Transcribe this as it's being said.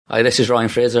Hi, this is Ryan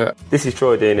Fraser. This is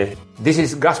Troy Deeney. This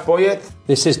is Gus Poyet.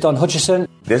 This is Don Hutchison.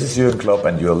 This is Jurgen Klopp,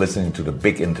 and you're listening to The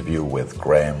Big Interview with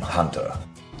Graham Hunter.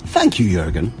 Thank you,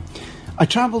 Jurgen. I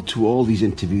travelled to all these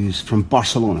interviews from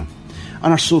Barcelona,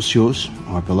 and our socios,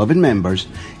 our beloved members,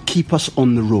 keep us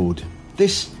on the road.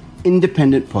 This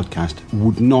independent podcast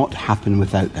would not happen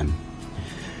without them.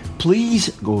 Please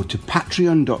go to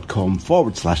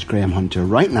patreon.com/Graham Hunter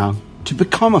right now to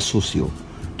become a socio,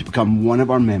 to become one of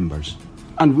our members,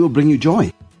 and we'll bring you joy.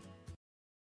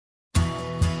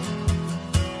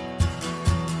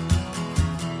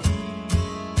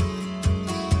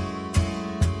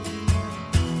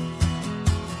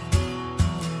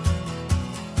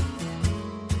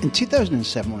 In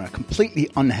 2007, when a completely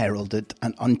unheralded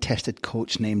and untested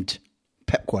coach named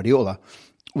Pep Guardiola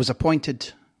was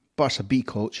appointed Barca B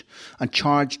coach and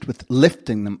charged with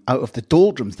lifting them out of the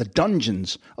doldrums, the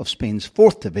dungeons of Spain's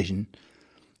 4th division,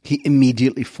 he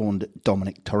immediately phoned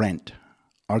Domènec Torrent,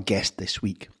 our guest this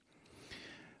week.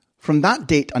 From that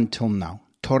date until now,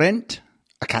 Torrent,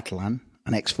 a Catalan,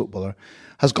 an ex-footballer,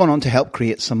 has gone on to help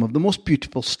create some of the most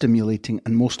beautiful, stimulating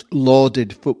and most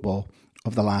lauded football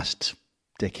of the last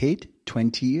decade,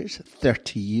 20 years,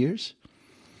 30 years.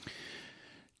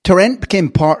 Torrent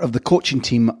became part of the coaching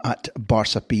team at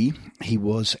Barca B. He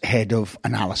was head of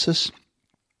analysis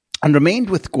and remained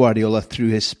with Guardiola through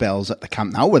his spells at the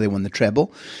Camp Nou, where they won the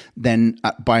treble, then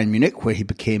at Bayern Munich, where he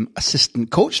became assistant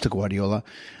coach to Guardiola,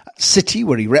 at City,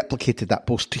 where he replicated that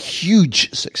post to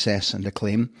huge success and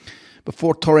acclaim,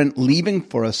 before Torrent leaving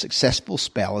for a successful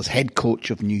spell as head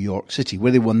coach of New York City,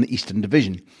 where they won the Eastern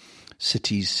Division,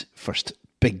 City's first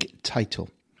big title.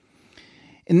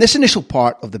 In this initial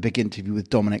part of the big interview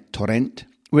with Domènec Torrent,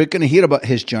 we're going to hear about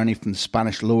his journey from the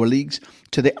Spanish lower leagues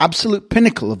to the absolute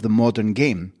pinnacle of the modern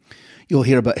game. You'll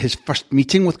hear about his first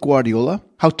meeting with Guardiola,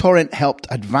 how Torrent helped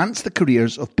advance the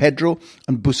careers of Pedro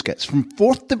and Busquets from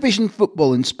 4th division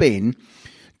football in Spain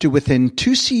to within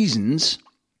 2 seasons,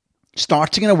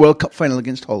 starting in a World Cup final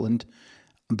against Holland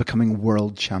and becoming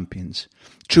world champions.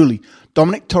 Truly,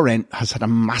 Domènec Torrent has had a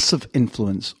massive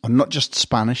influence on not just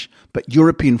Spanish, but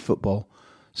European football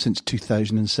since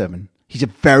 2007. He's a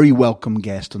very welcome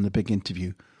guest on the big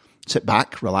interview. Sit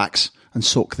back, relax, and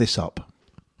soak this up.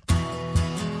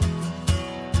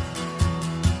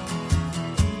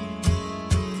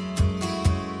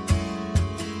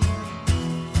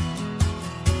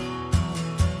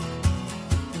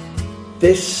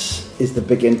 This is the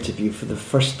big interview for the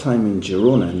first time in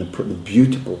Girona, in the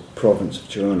beautiful province of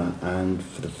Girona, and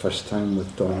for the first time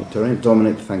with Domènec Torrent.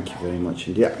 Domènec, thank you very much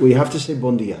indeed. We have to say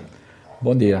bon dia.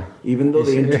 Bon dia. Even though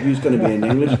the interview is going to be in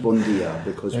English, bon dia,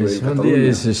 because we're in Catalonia. Bon dia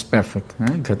is perfect.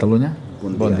 In Catalonia,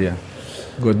 bon dia.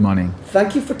 Good morning.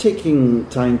 Thank you for taking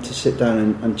time to sit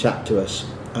down and chat to us.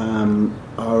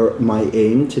 My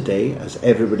aim today, as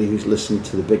everybody who's listened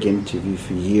to the big interview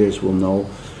for years will know,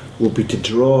 will be to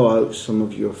draw out some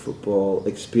of your football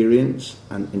experience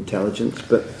and intelligence.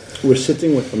 But we're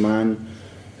sitting with a man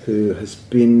who has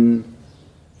been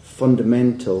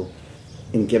fundamental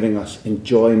in giving us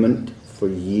enjoyment for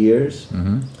years,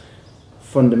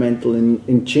 fundamental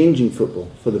in changing football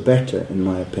for the better, in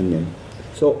my opinion.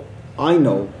 So I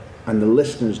know, and the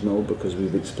listeners know, because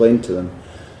we've explained to them,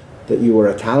 that you were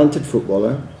a talented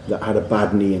footballer that had a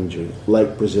bad knee injury,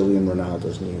 like Brazilian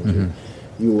Ronaldo's knee injury.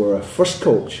 You were a first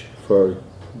coach for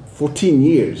 14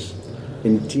 years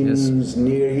in teams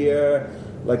near here,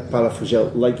 like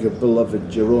Palafrugell, like your beloved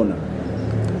Girona.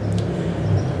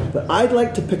 But I'd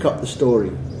like to pick up the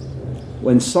story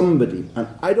when somebody, and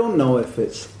I don't know if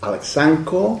it's Alex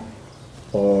Sanko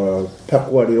or Pep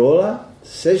Guardiola,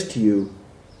 says to you,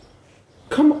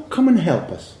 come and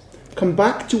help us. Come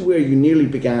back to where you nearly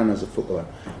began as a footballer.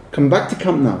 Come back to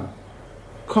Camp Nou.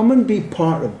 Come and be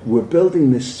part of, we're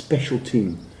building this special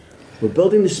team. We're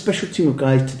building this special team of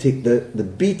guys to take the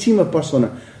B team of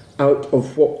Barcelona out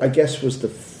of what I guess was the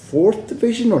 4th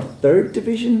division or 3rd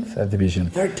division? 3rd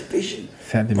division. 3rd division.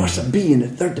 3rd division. Barca B in the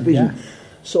 3rd division. Yeah.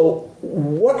 So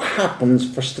what happens,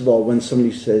 first of all, when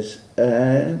somebody says,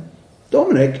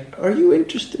 Domènec, are you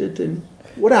interested in...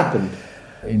 What happened?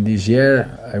 In this year,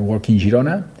 I work in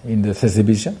Girona, in the 3rd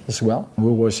division as well.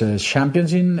 We was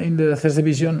champions in the 3rd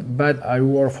division, but I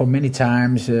worked for many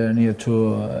times near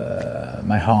to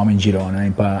my home in Girona,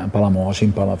 in Palamós,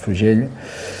 in Palafrugell.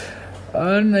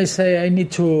 And I say I need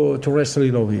to rest a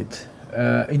little bit.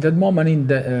 In that moment, in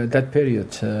that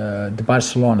period, the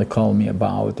Barcelona called me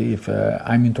about if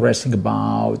I'm interested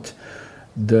about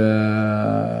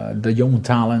the young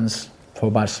talents for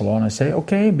Barcelona. I say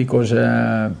okay, because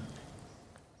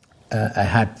I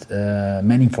had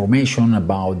many information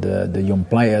about the young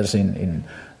players in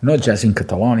not just in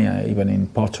Catalonia, even in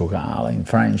Portugal, in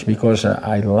French, because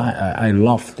I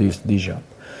love this job.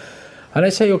 And I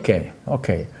say, okay.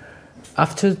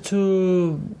 After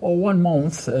 1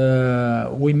 month,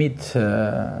 we meet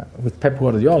with Pep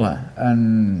Guardiola,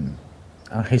 and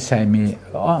he said me,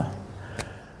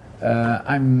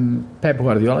 I'm Pep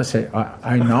Guardiola. I say,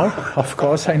 I know, of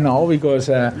course I know, because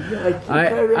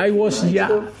I was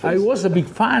a big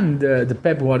fan the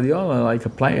Pep Guardiola, like a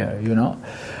player,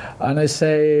 And I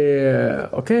say,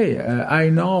 I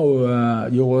know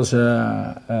you was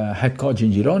a head coach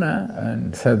in Girona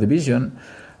and third division,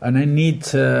 and I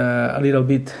need a little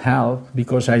bit help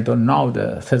because I don't know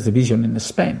the third division in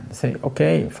Spain. I say,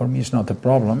 okay, for me it's not a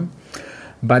problem,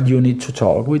 but you need to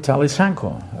talk with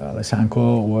Alessandro.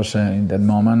 Alessandro was in that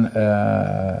moment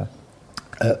a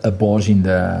boss in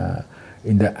the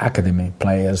academy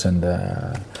players and.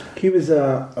 He was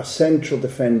a central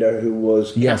defender who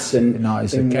was captain. No,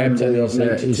 he's a captain.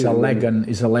 He's a legend.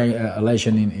 He's a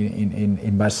legend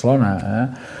in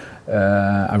Barcelona.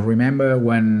 I remember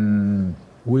when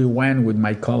we went with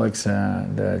my colleagues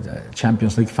the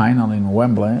Champions League final in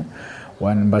Wembley,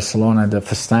 when Barcelona, the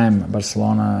first time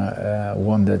Barcelona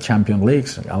won the Champions League.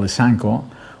 Alessandro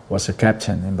was a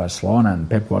captain in Barcelona, and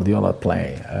Pep Guardiola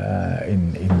played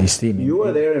in this team. You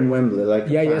were there in Wembley, like a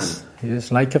fan.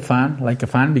 Yes, like a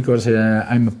fan, because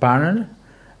I'm a partner,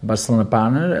 Barcelona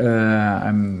partner.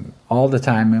 I'm all the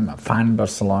time a fan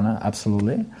Barcelona,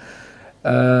 absolutely.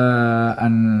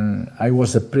 And I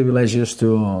was privileged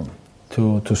to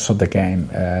saw the game,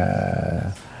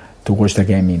 to watch the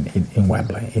game in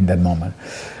Wembley in that moment,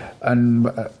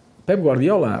 and. Pep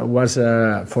Guardiola was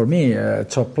for me a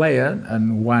top player,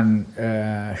 and when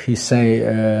he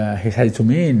said to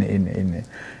me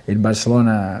in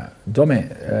Barcelona, Dome,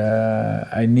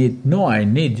 I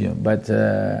need you, but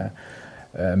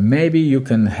maybe you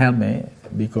can help me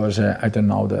because I don't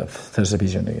know the third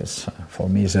division is. For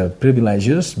me, it's a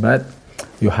privilege, but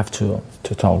you have to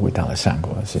talk with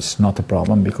Alessandro. It's not a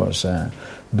problem because the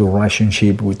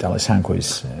relationship with Alessandro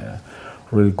is.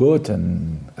 Really good,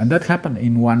 and that happened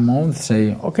in 1 month.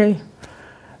 Say, okay,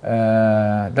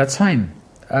 that's fine.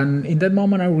 And in that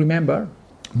moment, I remember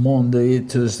Monday,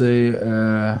 Tuesday,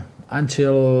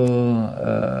 until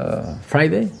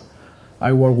Friday,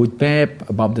 I worked with Pep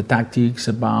about the tactics,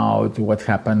 about what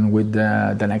happened with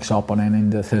the next opponent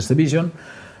in the third division,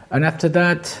 and after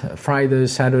that, Friday,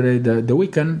 Saturday, the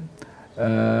weekend,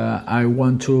 I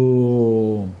went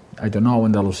to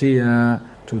Andalusia.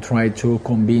 To try to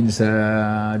convince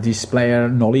this player,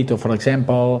 Nolito, for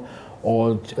example,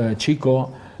 or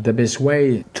Chico, the best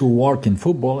way to work in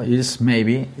football is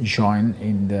maybe join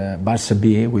in the Barça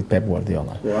B with Pep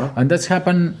Guardiola. Yeah. And that's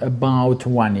happened about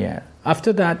 1 year.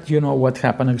 After that, you know what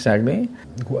happened exactly?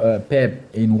 Pep,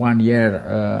 in 1 year,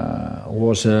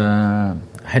 was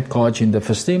head coach in the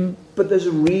first team. But there's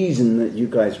a reason that you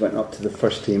guys went up to the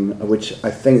first team, which I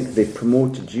think they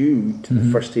promoted you to the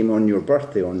first team on your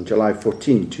birthday, on July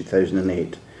 14,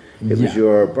 2008. It was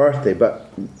your birthday,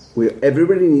 but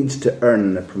everybody needs to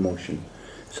earn the promotion.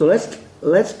 So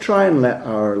let's try and let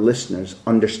our listeners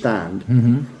understand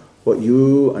what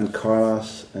you and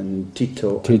Carlos and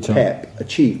Tito and Pep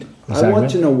achieved. Exactly. I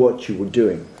want to know what you were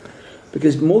doing,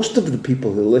 because most of the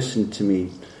people who listen to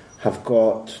me have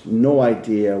got no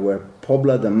idea where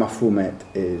Pobla de Mafumet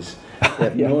is. They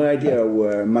have no idea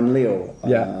where Manleo,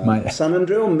 San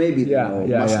Andreu, maybe they know.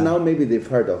 Masnau, maybe they've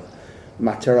heard of.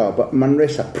 Matarao, but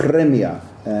Manresa, Premia.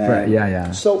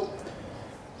 So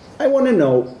I want to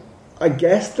know, I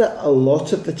guess that a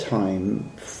lot of the time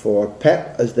for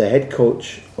Pep as the head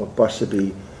coach of Barça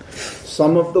B,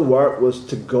 some of the work was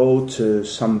to go to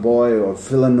Samboy or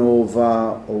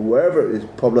Villanova or wherever it is,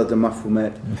 Pobla de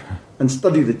Mafumet, and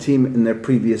study the team in their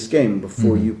previous game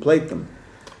before you played them.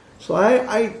 So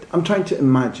I'm trying to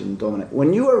imagine, Domènec,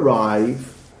 when you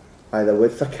arrive, either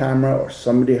with the camera or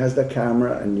somebody has the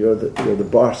camera and you're the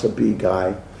Barça B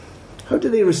guy, how do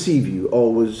they receive you?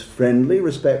 Always friendly,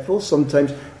 respectful?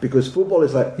 Sometimes, because football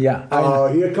is like,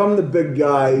 here come the big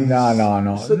guys.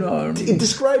 No. So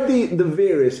describe the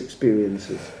various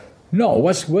experiences. No,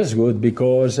 it was good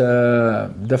because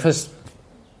the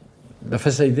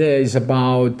first idea is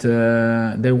about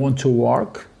they want to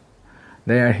work.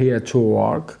 They are here to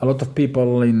work. A lot of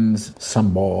people in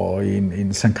Sambo,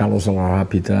 in San Carlos de la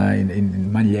Rápita,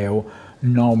 in Manlleu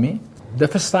know me. The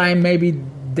first time maybe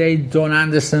they don't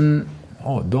understand,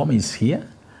 Dom is here.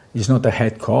 He's not a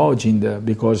head coach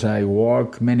because I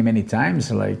work many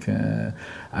times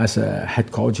as a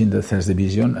head coach in the third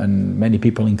division, and many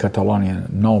people in Catalonia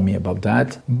know me about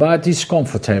that. But it's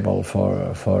comfortable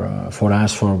for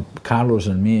us, for Carlos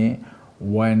and me,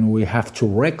 when we have to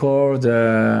record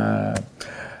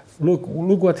look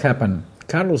what happened.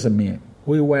 Carlos and me,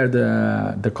 we were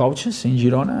the coaches in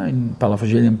Girona, in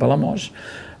Palafrugell and Palamós,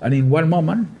 and in one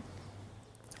moment,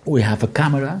 we have a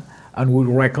camera and we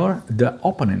record the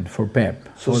opening for Pep.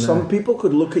 So some people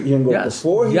could look at you and go,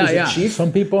 before he was a chief,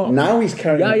 some people, now he's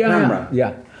carrying a camera.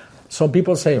 Yeah. Some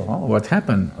people say, well, what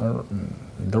happened?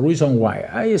 The reason why.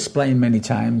 I explained many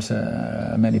times,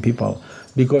 many people,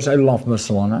 because I love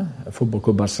Barcelona, Football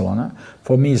Club Barcelona.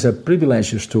 For me, it's a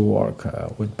privilege to work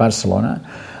with Barcelona.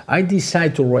 I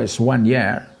decided to rest 1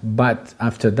 year, but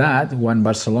after that, when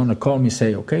Barcelona called me,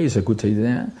 say, okay, it's a good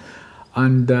idea.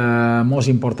 And the most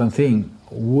important thing,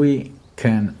 we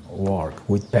can work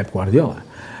with Pep Guardiola.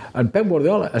 And Pep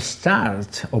Guardiola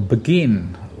start or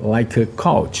begin like a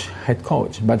coach, head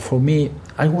coach. But for me,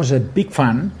 I was a big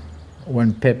fan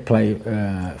when Pep played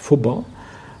football.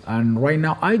 And right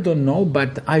now, I don't know,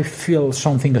 but I feel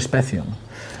something special.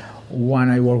 When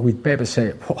I work with Pep, I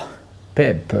say,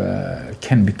 Pep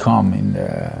can become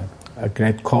a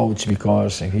great coach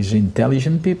because he's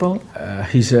intelligent people.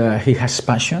 He has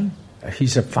passion.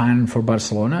 He's a fan for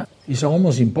Barcelona. It's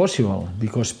almost impossible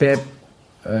because Pep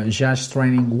just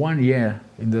training 1 year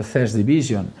in the third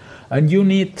division. And you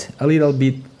need a little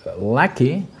bit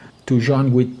lucky to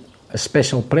join with a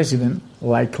special president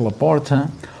like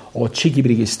Laporta or Chiqui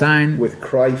Brigustein. With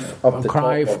Cruyff up the top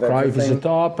of Cruyff is the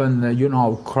top. And,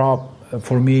 Cruyff,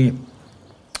 for me,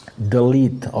 the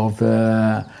lead of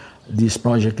this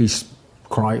project is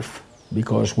Cruyff.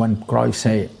 Because when Cruyff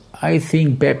say, I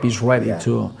think Pep is ready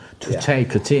to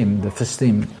take a team, the first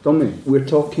team. Domènec, we're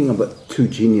talking about two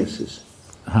geniuses.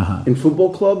 In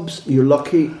football clubs, you're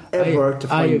lucky to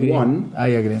find one. I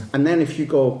agree. And then if you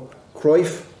go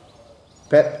Cruyff,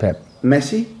 Pep.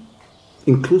 Messi,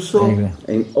 incluso,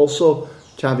 and also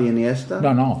Xavi and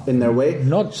Iniesta, in their way.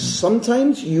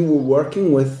 Sometimes you were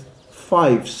working with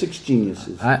 5-6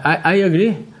 geniuses. I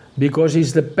agree, because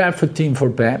it's the perfect team for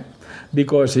Pep,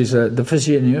 because the first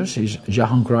genius is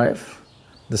Johan Cruyff,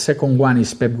 the second one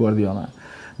is Pep Guardiola,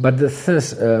 but the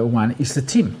third one is the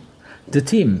team. The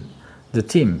team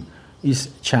is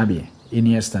Xavi,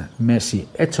 Iniesta, Messi,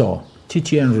 Eto'o,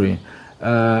 Titi Henry.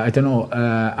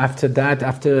 After that,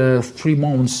 after 3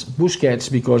 months, Busquets,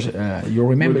 because you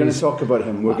remember... We're going to talk about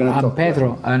him. We're going to talk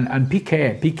Pedro about him. And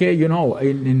Piqué.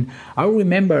 Piqué, I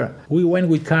remember we went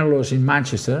with Carlos in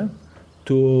Manchester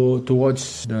to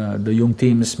watch the young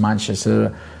teams,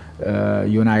 Manchester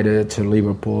United,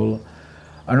 Liverpool.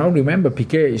 And I remember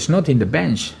Piqué is not in the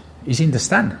bench, he's in the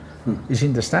stand. He's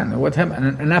in the stand. What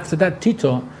happened? And after that,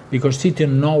 Tito, because Tito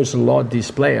knows a lot this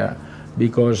player,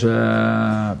 because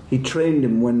he trained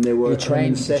him when they were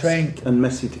trained and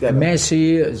Messi together.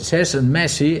 Cesc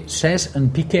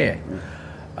and Piqué.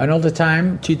 And all the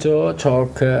time Tito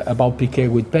talk about Piqué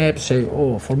with Pep, say,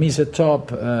 for me he's a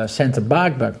top centre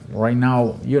back, but right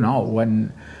now,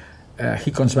 when he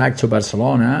comes back to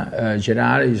Barcelona,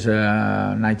 Gerard is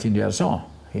 19 years old.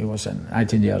 He was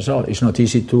 19 years old. It's not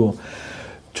easy to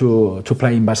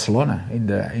play in Barcelona in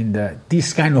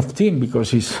this kind of team,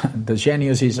 because the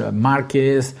genius is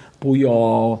Marquez,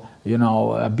 Puyol,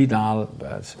 Vidal.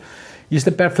 It's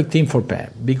the perfect team for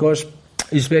Pep, because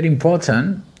it's very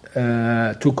important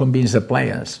to convince the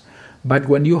players. But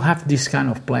when you have this kind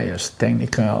of players,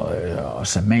 technical,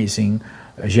 it's amazing,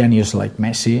 a genius like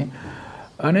Messi,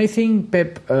 and I think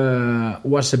Pep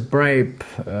was a brave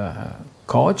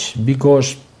coach,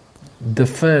 because the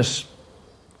first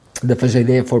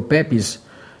idea for Pep is,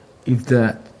 if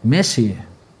the Messi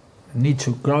needs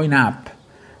to growing up,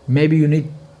 maybe you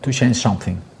need to change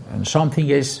something. And something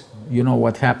is,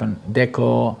 what happened,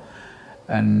 Deco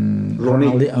and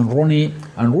Rooney.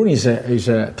 And Rooney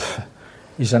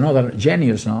is another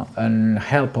genius, no? And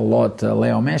help a lot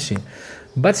Leo Messi.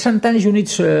 But sometimes you need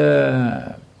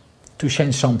to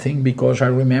change something, because I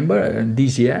remember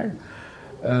this year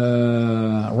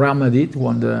Real Madrid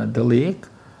won the league,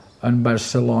 and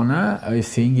Barcelona, I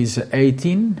think, is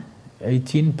 18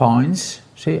 points.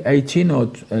 Say 18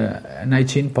 or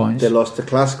 19 points. They lost the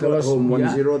Clásico at home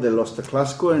 1-0. They lost the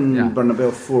Clásico in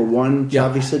Bernabeu 4-1.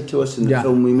 Xavi said to us in the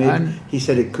film we made, he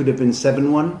said it could have been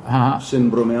 7-1. Sin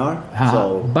bromear.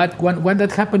 But when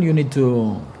that happened, you need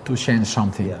to change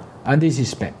something. Yeah. And this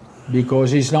is Pep,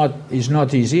 because it's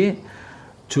not easy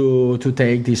to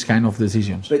take these kind of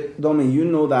decisions. But Domi, you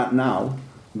know that now.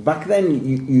 Back then,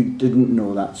 you didn't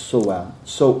know that so well.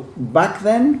 So back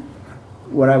then,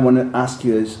 what I want to ask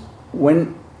you is,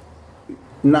 when,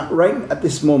 not right at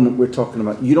this moment we're talking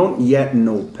about, you don't yet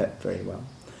know Pep very well.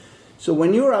 So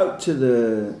when you're out to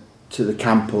the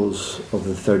Campos of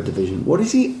the third division, what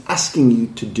is he asking you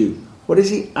to do? What is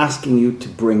he asking you to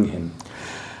bring him?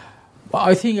 Well,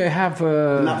 I think I have.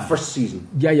 In that first season?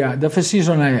 Yeah. The first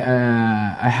season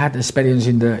I had experience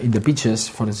in the pitches.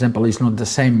 For example, it's not the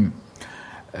same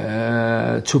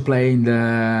to play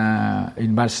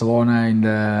in Barcelona in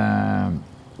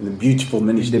the beautiful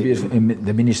mini stadium. In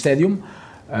the mini stadium.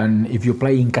 And if you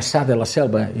play in Cassà de la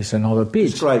Selva, it's another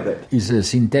pitch. Describe it. It's a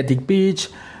synthetic pitch.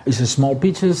 It's a small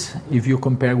pitches if you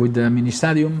compare with the mini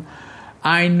stadium.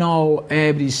 I know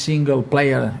every single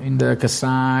player in the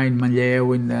Cassà, in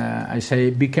Manlleu, I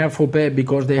say, be careful, Pep,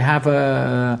 because they have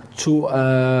two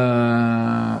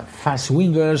fast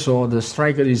wingers, or the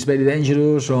striker is very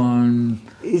dangerous.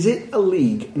 Is it a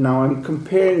league, now I'm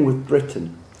comparing with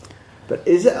Britain, but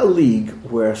is it a league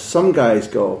where some guys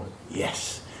go,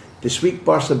 yes, this week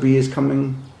Barca B is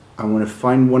coming, I'm going to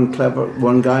find one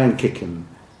guy and kick him?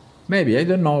 Maybe, I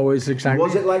don't know. It's exactly.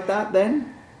 Was it like that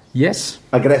then? Yes.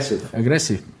 Aggressive.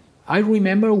 I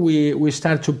remember we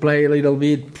start to play a little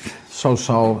bit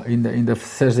so in the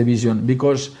first division,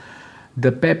 because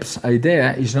the Pep's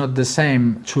idea is not the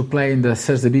same to play in the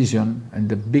first division and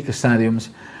the big stadiums,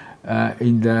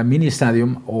 in the mini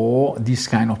stadium or this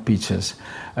kind of pitches,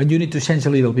 and you need to change a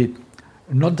little bit.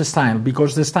 Not the style,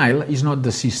 because the style is not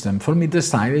the system. For me, the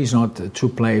style is not to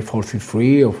play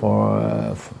 4-3-3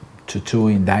 or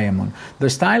 4-2-2 in diamond. The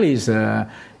style is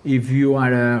if you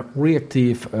are a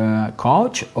reactive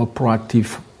coach or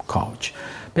proactive coach.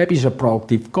 Pep is a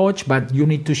proactive coach, but you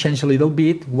need to change a little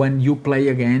bit when you play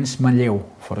against Manlleu,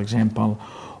 for example,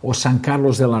 or San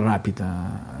Carlos de la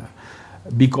Ràpita,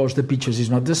 because the pitches is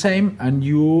not the same, and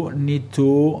you need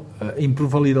to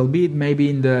improve a little bit, maybe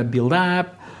in the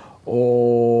build-up,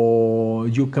 or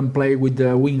you can play with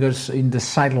the wingers in the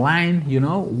sideline,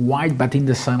 wide but in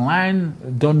the sideline,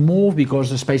 don't move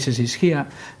because the spaces is here.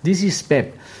 This is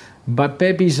Pep, but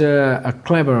Pep is a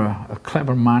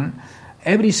clever man.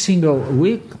 Every single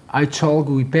week I talk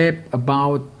with Pep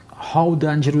about how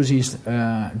dangerous is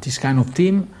this kind of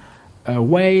team,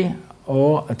 away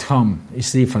or at home.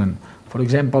 It's different. For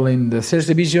example, in the third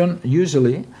division,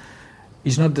 usually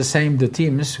it's not the same the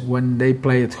teams when they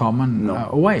play at home and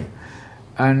away.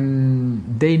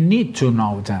 And they need to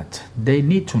know that.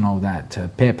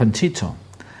 Pep and Tito.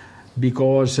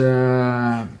 Because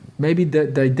maybe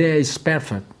the idea is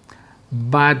perfect,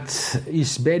 but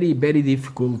it's very, very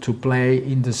difficult to play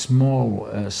in the small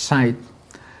side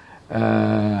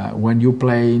when you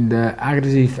play in the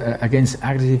against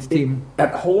aggressive team.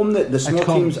 At home, the small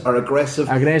teams are aggressive.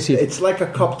 It's like a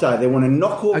cup tie. They want to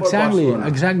knock over Barcelona.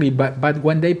 Exactly. But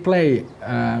when they play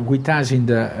with us in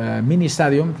the mini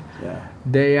stadium,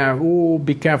 they are,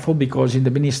 be careful, because in the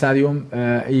mini stadium,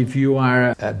 if you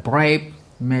are brave,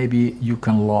 maybe you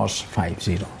can lose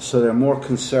 5-0. So they're more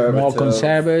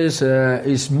conservative.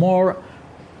 Is more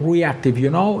reactive,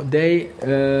 They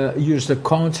use the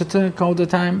counter-attack all the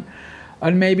time.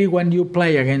 And maybe when you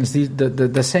play against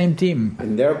the same team,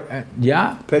 in their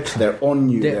pitch, they're on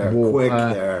you. They're quick.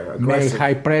 They're aggressive. Make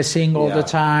high pressing all the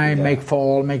time. Make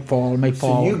fall.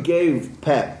 So you gave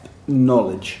Pep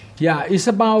knowledge. Yeah, it's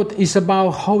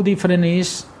about how different it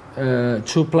is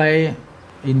to play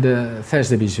in the first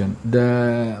division.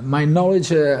 My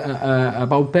knowledge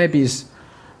about Pep is,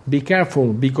 be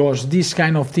careful, because this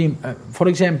kind of team, for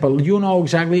example, you know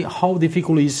exactly how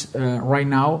difficult it is right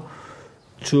now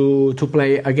to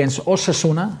play against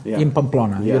Osasuna in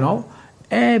Pamplona,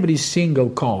 Every single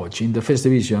coach in the first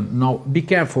division, now be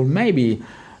careful, maybe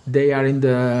they are in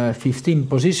the 15th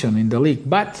position in the league,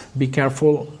 but be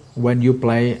careful when you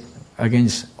play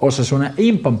against Osasuna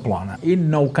in Pamplona,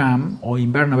 in Nou Camp or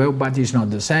in Bernabeu, but it's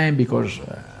not the same because,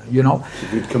 It's a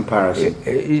good comparison.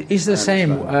 It's the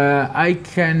same. I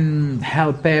can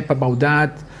help Pep about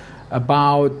that,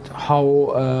 about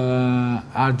how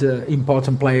are the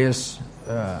important players,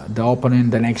 the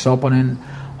opponent, the next opponent,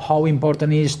 how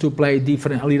important it is to play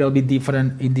a little bit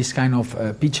different in this kind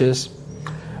of pitches.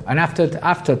 And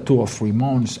after 2 or 3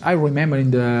 months, I remember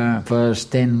in the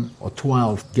first 10 or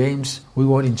 12 games, we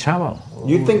were in trouble.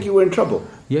 You think you were in trouble?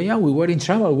 Yeah, we were in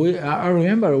trouble. I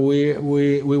remember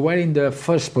we were in the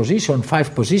first position,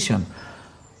 5th position.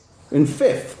 In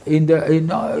 5th? In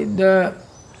the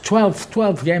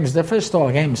 12 games, the first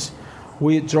 12 games.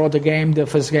 We draw the game, the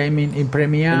first game in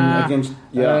Premier.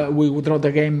 We draw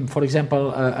the game, for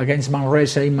example, against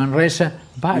Manresa in Manresa.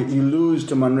 But you lose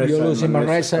to Manresa. You lose in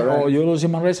Manresa, or you lose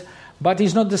in Manresa. But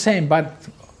it's not the same. But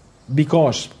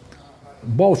because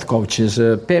both coaches,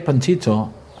 Pep and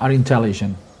Tito, are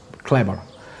intelligent, clever,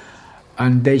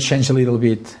 and they change a little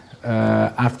bit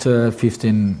after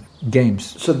 15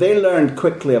 games. So they learned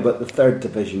quickly about the third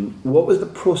division. What was the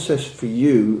process for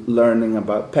you learning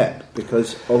about Pep?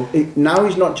 Because now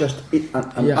he's not just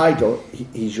an idol,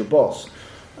 he's your boss.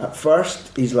 At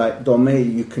first, he's like, Domé,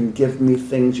 you can give me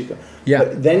things. You can. Yeah.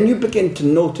 But then you begin to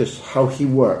notice how he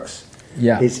works,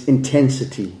 his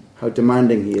intensity, how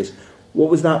demanding he is. What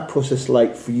was that process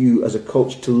like for you as a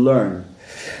coach to learn?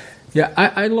 Yeah,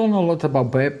 I learned a lot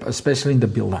about Pep, especially in the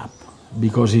build-up,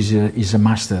 because he's a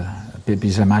master. Pep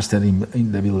is a master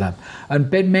in the build-up. And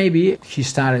Pep, maybe, he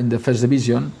started in the first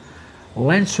division,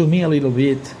 learned to me a little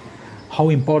bit how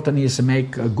important it is to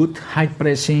make a good high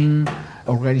pressing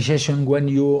organization when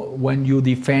you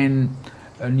defend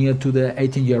near to the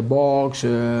 18-yard box,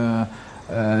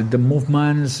 the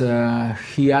movements.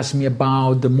 He asked me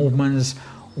about the movements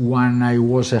when I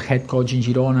was a head coach in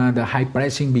Girona, the high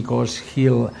pressing, because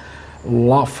he'll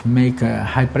love make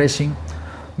high pressing.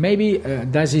 Maybe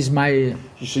that is my...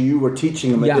 So you were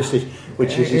teaching him at this age,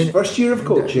 which is his first year of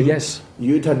coaching. Yes.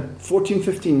 You'd had 14,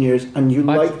 15 years and you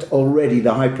liked already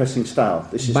the high pressing style.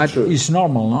 This is true. But it's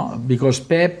normal, no? Because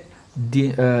Pep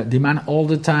demand all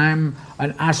the time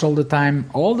and ask all the time,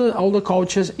 all the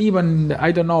coaches, even,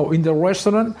 I don't know, in the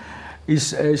restaurant,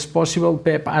 it's possible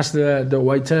Pep ask the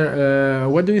waiter,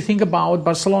 what do you think about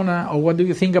Barcelona? Or what do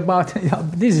you think about...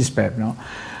 This is Pep, no?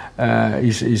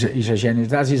 He's a genius.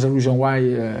 That is the reason why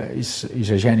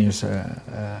he's a genius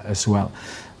as well.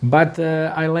 But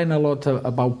I learned a lot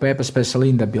about Pep, especially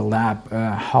in the build-up,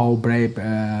 how brave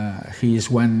he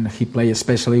is when he plays,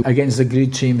 especially against the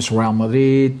great teams, Real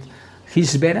Madrid.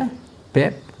 He's better,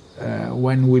 Pep,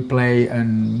 when we play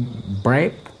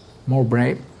more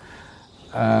brave.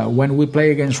 When we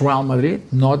play against Real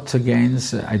Madrid, not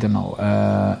against,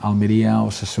 Almeria or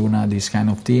Osasuna, these kind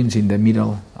of teams in the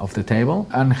middle of the table.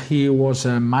 And he was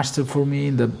a master for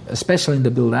me, especially in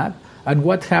the build-up. And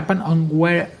what happened and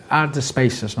where are the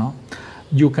spaces, no?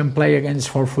 You can play against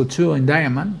 4-4-2 in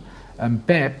diamond, and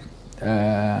Pep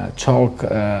talk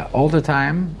all the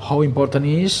time how important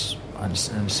it is, and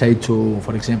say to,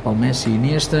 for example, Messi,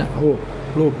 Iniesta, oh,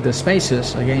 look, the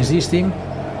spaces against this team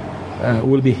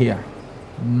will be here.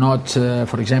 Not,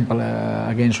 for example,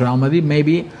 against Real Madrid,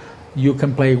 maybe you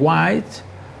can play wide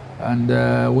and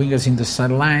wingers in the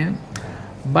sideline.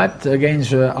 But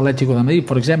against Atletico de Madrid,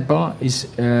 for example, is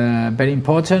very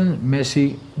important.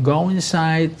 Messi go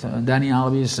inside, Dani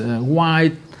Alves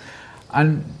wide,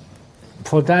 and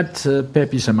for that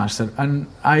Pep is a master. And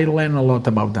I learned a lot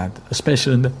about that,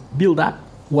 especially in the build-up.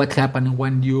 What happened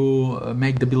when you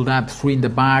make the build-up three in the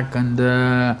back and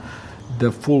the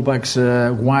fullbacks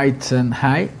wide and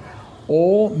high,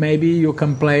 or maybe you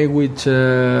can play with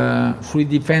three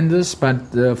defenders,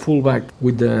 but the fullback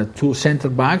with the two center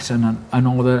backs and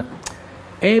another.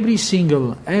 Every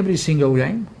single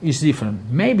game is different.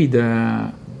 Maybe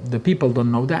the people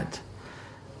don't know that,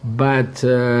 but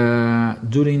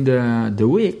during the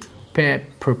week,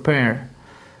 Pep prepare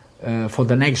for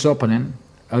the next opponent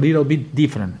a little bit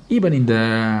different. Even in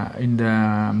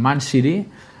the Man City.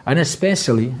 And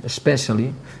especially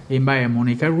in Bayern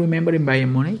Munich. I remember in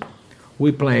Bayern Munich,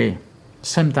 we play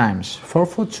sometimes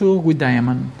 4-4-2 with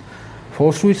diamond,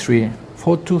 4-3-3,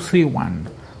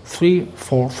 4-2-3-1,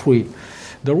 3-4-3.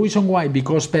 The reason why,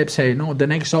 because Pep said, no, the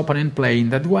next opponent play in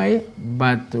that way,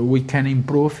 but we can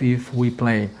improve if we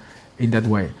play in that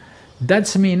way.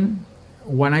 That's mean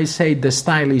when I say the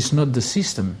style is not the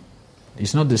system.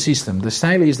 It's not the system. The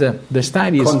style is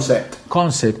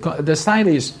concept. The style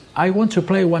is I want to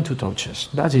play 1-2 touches.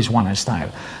 That is one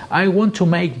style. I want to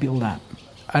make build up,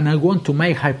 and I want to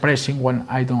make high pressing when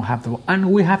I don't have the ball.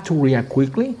 And we have to react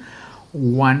quickly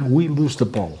when we lose the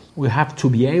ball. We have to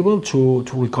be able to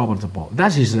recover the ball.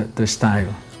 That is the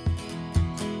style.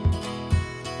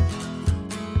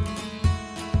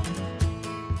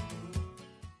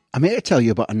 I'm here to tell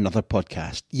you about another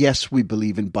podcast. Yes, we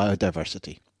believe in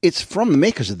biodiversity. It's from the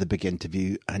makers of the big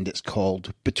interview, and it's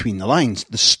called Between the Lines,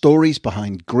 the stories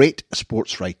behind great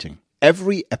sports writing.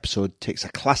 Every episode takes a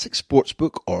classic sports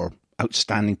book or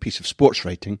outstanding piece of sports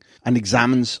writing and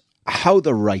examines how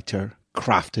the writer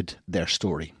crafted their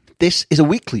story. This is a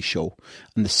weekly show,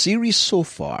 and the series so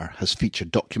far has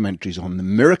featured documentaries on the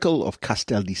miracle of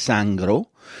Castel di Sangro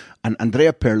and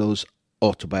Andrea Pirlo's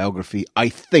autobiography, I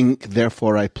Think,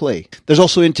 Therefore I Play. There's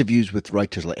also interviews with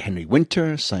writers like Henry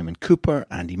Winter, Simon Cooper,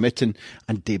 Andy Mitten,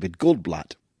 and David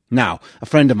Goldblatt. Now, a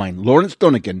friend of mine, Lawrence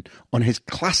Donegan, on his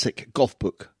classic golf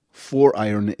book, 4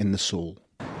 Iron in the Soul.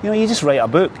 You know, you just write a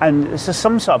book, and it's just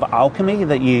some sort of alchemy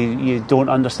that you don't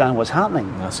understand what's happening.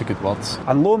 That's a good word.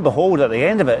 And lo and behold, at the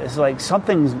end of it, it's like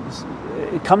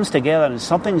it comes together and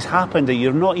something's happened that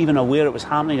you're not even aware it was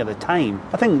happening at the time.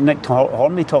 I think Nick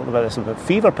Hornby talked about this, about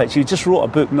Fever Pitch. You just wrote a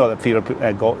book, not that Fever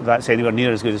that's anywhere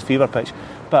near as good as Fever Pitch,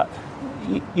 but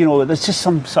you know, there's just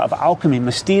some sort of alchemy,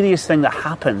 mysterious thing that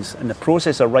happens in the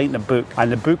process of writing a book,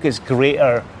 and the book is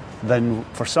greater then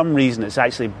for some reason it's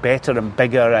actually better and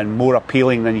bigger and more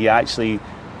appealing than you actually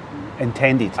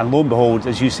intended. And lo and behold,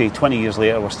 as you say, 20 years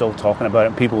later we're still talking about it,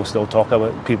 and people will still talk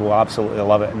about it, people absolutely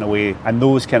love it in a way. And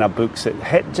those kind of books that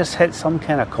hit some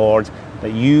kind of chord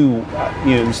that you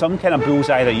know, some kind of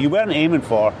bullseye that you weren't aiming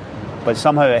for, but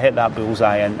somehow it hit that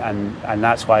bullseye, and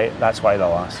that's why they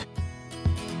last.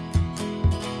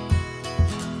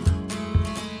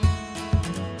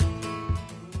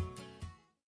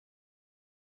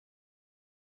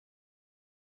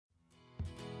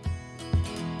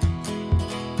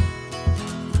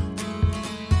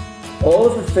 All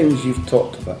of the things you've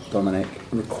talked about, Domènec,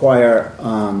 require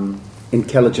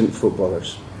intelligent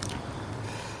footballers.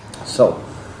 So,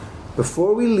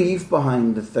 before we leave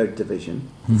behind the third division,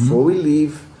 before we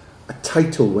leave a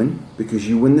title win, because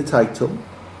you win the title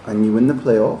and you win the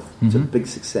playoff, it's a big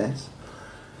success.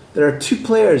 There are two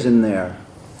players in there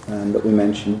that we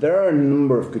mentioned. There are a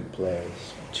number of good players.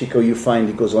 Chico, you find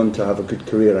he goes on to have a good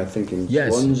career, I think, in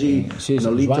Swansea.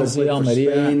 Nolito played for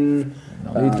Spain.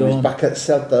 He's back at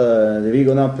Celta de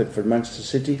Vigo now, played for Manchester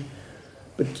City.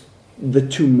 But the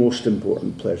two most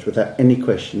important players, without any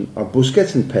question, are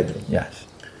Busquets and Pedro. Yes,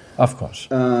 of course.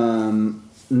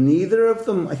 Neither of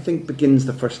them, I think, begins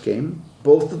the first game.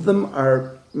 Both of them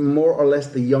are more or less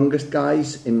the youngest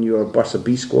guys in your Barça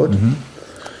B squad.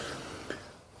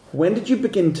 When did you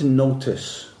begin to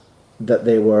notice that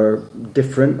they were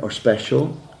different or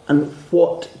special? And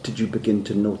what did you begin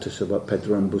to notice about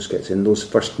Pedro and Busquets in those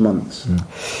first months?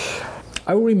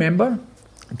 I remember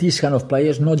these kind of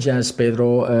players, not just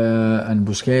Pedro and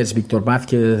Busquets, Victor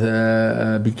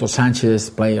Vázquez, Victor Sanchez,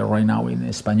 player right now in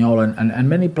Espanyol, and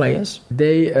many players.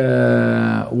 They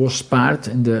was part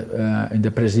in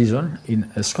the pre-season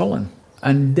in Scotland,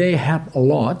 and they have a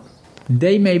lot.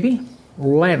 They maybe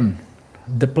learn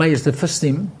the players, the first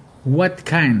team, what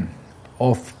kind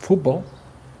of football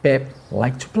Pep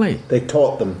liked to play. They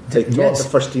taught them. They taught the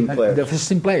first team players. The first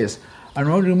team players. And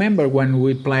I remember when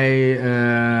we play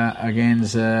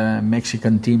against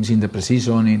Mexican teams in the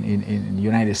preseason in the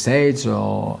United States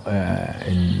or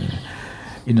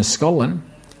in Scotland,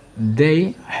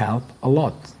 they help a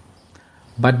lot.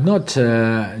 But not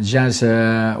just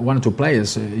one or two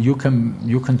players. You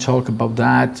can talk about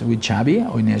that with Xavi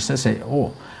or Iniesta. Say,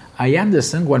 oh, I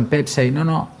understand when Pep say,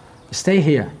 no, stay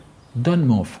here, don't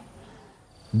move.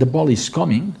 The ball is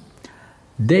coming.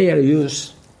 They are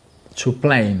used to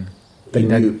playing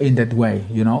in that way,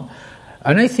 you know.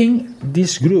 And I think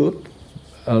this group,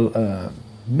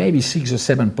 maybe 6 or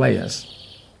 7 players,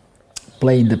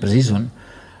 play in the preseason,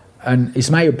 and it's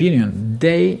my opinion,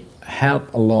 they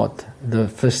help a lot the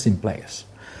first team players.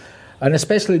 And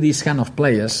especially these kind of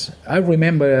players. I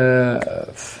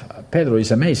remember Pedro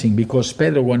is amazing, because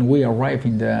Pedro, when we arrived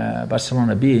in the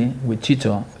Barcelona B with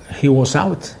Tito, he was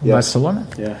out in Barcelona.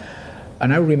 Yeah.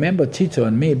 And I remember Tito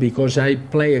and me, because I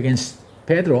play against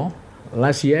Pedro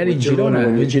last year in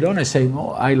Girona. With Girona, saying,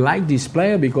 "Oh, I like this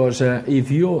player because if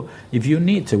you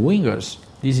need wingers,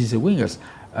 this is the wingers."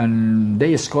 And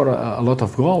they score a lot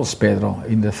of goals, Pedro,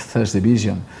 in the first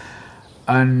division.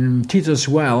 And Tito as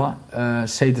well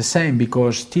say the same,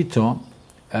 because Tito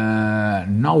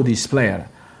know this player.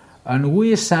 And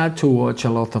we start to watch a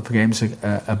lot of games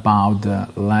about the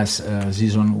last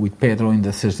season with Pedro in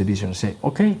the first division. Say,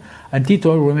 okay. And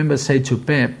Tito, I remember, say to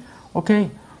Pep,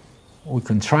 okay, we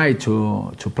can try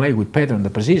to play with Pedro in the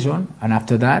preseason, and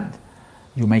after that,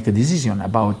 you make a decision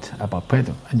about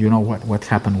Pedro. And you know what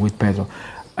happened with Pedro.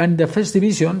 And the first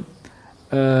division,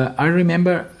 I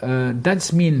remember,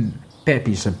 that's mean Pep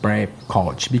is a brave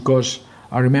coach, because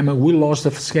I remember we lost the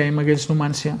first game against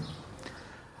Numancia,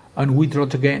 and we drew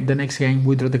the next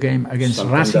game against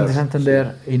Racing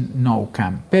Santander in Nou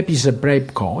Camp. Pep is a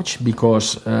brave coach,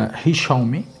 because he showed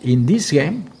me in this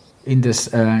game, in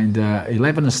the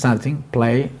 11 starting,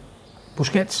 play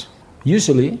Busquets.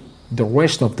 Usually, the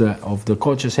rest of the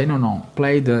coaches say, no,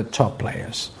 play the top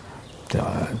players.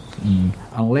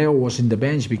 And Leo was in the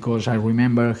bench, because I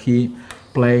remember he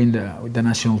played with the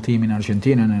national team in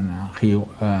Argentina, and he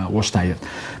was tired.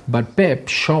 But Pep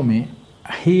showed me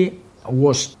he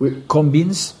was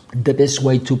convinced the best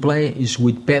way to play is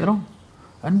with Pedro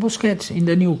and Busquets in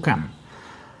the new camp.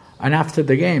 And after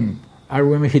the game, I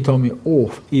remember he told me,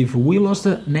 if we lost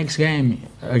the next game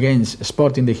against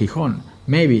Sporting de Gijón,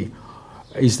 maybe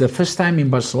it's the first time in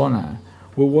Barcelona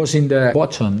we was in the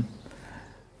bottom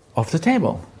of the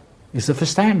table. It's the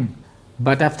first time.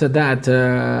 But after that,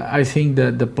 I think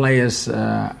that the players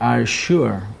are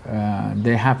sure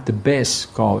they have the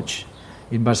best coach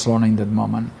in Barcelona in that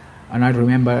moment. And I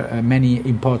remember many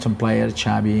important players,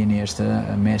 Xavi,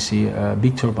 Iniesta, Messi,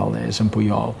 Victor Valdés and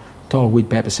Puyol, talk with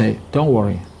Pep and say, don't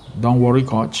worry, Don't worry,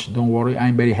 coach. Don't worry.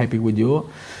 I'm very happy with you,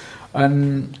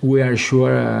 and we are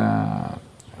sure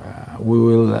we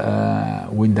will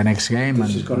win the next game.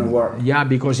 This is going to work. Yeah,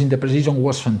 because in the precision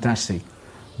was fantastic.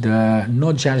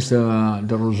 Not just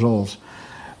the results.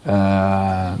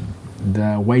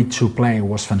 The way to play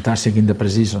was fantastic in the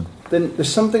precision. Then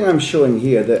there's something I'm showing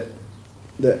here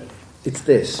that it's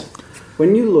this.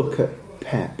 When you look at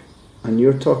Pep and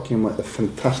you're talking about the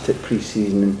fantastic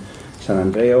pre-season in St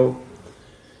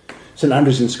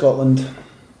Andrews in Scotland,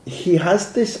 he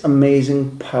has this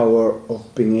amazing power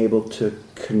of being able to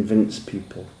convince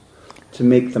people, to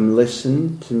make them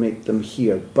listen, to make them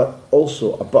hear, but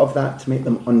also above that to make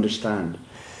them understand.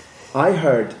 I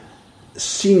heard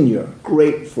senior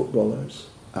great footballers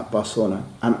at Barcelona,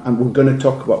 and we're going to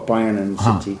talk about Bayern and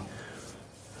City,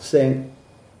 saying,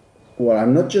 well,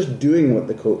 I'm not just doing what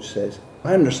the coach says,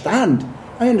 I understand,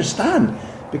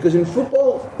 because in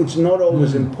football it's not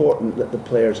always important that the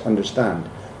players understand.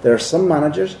 There are some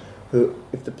managers who,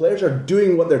 if the players are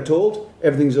doing what they're told,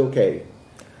 everything's okay.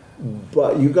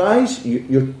 But you guys,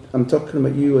 I'm talking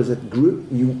about you as a group,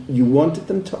 you wanted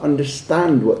them to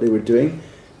understand what they were doing,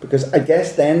 because I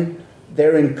guess then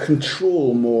they're in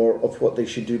control more of what they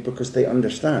should do because they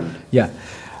understand. Yeah,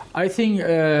 I think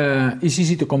it's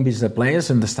easy to convince the players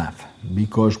and the staff,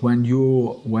 because when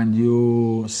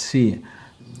you see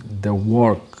the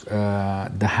work,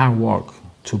 the hard work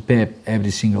to Pep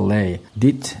every single day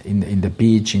did in the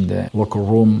pitch, in the locker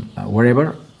room,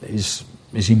 wherever, is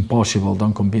impossible.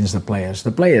 Don't convince the players.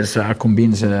 The players are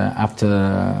convinced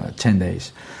after 10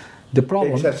 days. The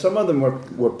problem. Except some of them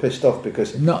were pissed off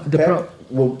because Pep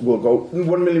will go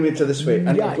 1 millimeter this way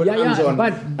and put hands on,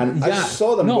 and I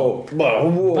saw them go.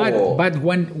 Whoa. But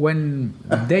when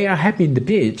they are happy in the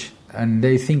pitch and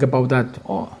they think about that,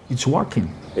 it's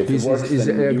working. This is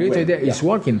a great idea. Yeah. It's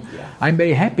working. Yeah. I'm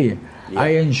very happy. Yeah. I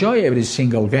enjoy every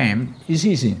single game. It's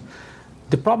easy.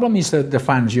 The problem is that the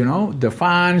fans, the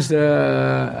fans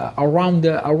around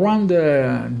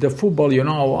the football,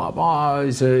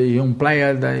 is a young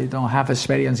player, they don't have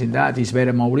experience in that. It's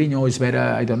better Mourinho, it's better,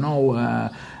 I don't know,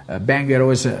 Wenger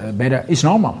is better. It's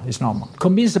normal.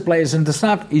 Convince the players and the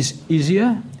staff is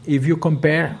easier if you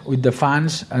compare with the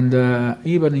fans and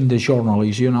even in the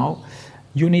journalists,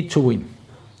 you need to win.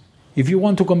 If you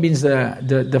want to convince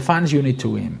the fans, you need to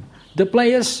win. The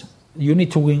players, you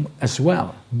need to win as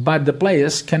well. But the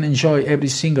players can enjoy every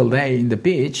single day in the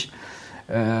pitch,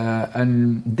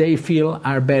 and they feel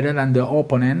are better than the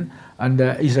opponent, and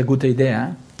it's a good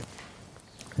idea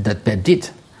that Pep did.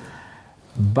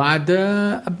 But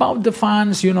about the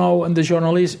fans, and the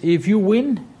journalists, if you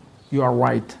win, you are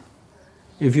right.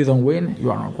 If you don't win,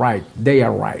 you are not right. They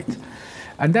are right.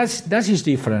 And that is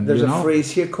different. There's a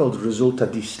phrase here called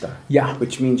resultadista,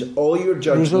 which means all your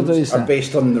judgments are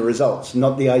based on the results,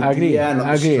 not the idea,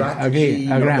 not the strategy.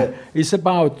 Agree. It's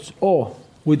about,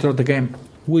 we draw the game.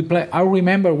 We play. I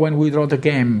remember when we draw the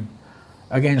game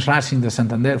against Racing de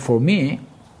Santander. For me,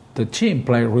 the team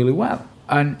played really well.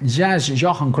 And just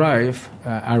Johan Cruyff,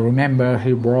 I remember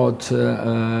he wrote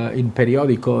in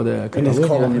Periodico, in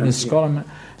his column,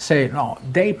 say, no,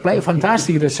 they play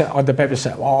fantastic. They say, or the paper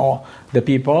said, the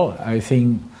people, I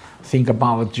think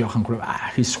about Johan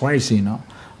Cruyff, he's crazy,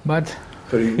 But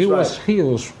he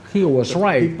was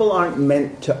right. People aren't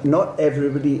meant to, not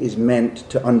everybody is meant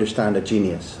to understand a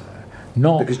genius.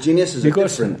 No. Because genius is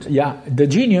different. Yeah, the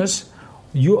genius,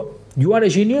 you are a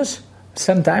genius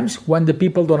sometimes when the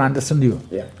people don't understand you.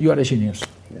 Yeah. You are a genius.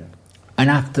 Yeah. And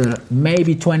after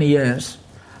maybe 20 years,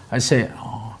 I say,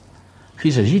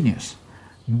 he's a genius.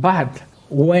 But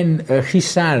when he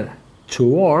started to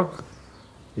work,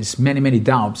 there's many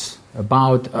doubts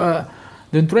about. The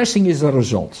interesting is the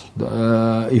results.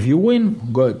 If you win,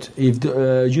 good. If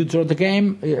you draw the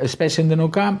game, especially in the Nou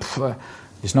Camp,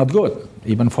 it's not good.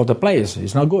 Even for the players,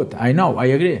 it's not good. I know, I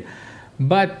agree.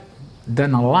 But the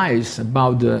analyze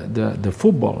about the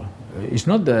football. It's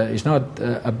not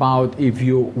about if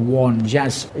you want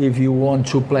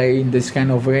to play in this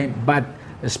kind of game, but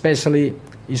especially.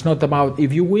 It's not about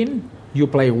if you win, you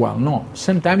play well. No,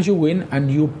 sometimes you win and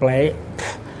you play,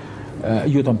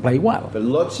 you don't play well. But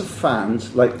lots of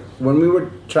fans, like when we were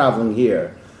travelling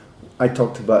here, I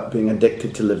talked about being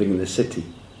addicted to living in the city.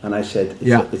 And I said,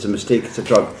 it's a mistake, it's a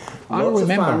drug. Lots of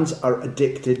fans are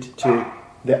addicted to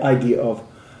the idea of,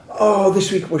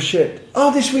 this week we're shit.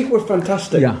 This week we're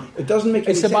fantastic. Yeah. It doesn't make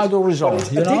any sense. It's about the result. It's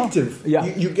addictive. Yeah.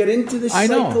 You get into this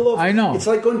cycle of... I know. It's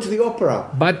like going to the opera.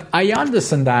 But I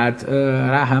understand that,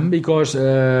 Raham, because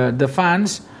the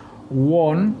fans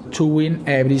want to win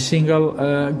every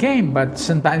single game, but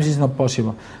sometimes it's not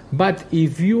possible. But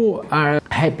if you are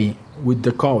happy with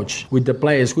the coach, with the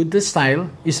players, with the style,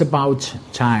 it's about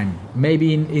time.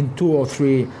 Maybe in 2 or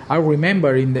 3. I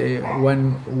remember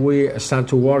when we start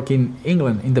to work in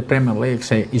England in the Premier League,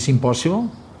 say it's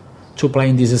impossible to play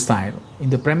in this style in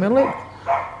the Premier League.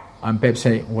 And Pep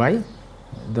say, why?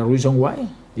 The reason why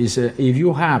is if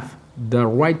you have the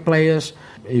right players,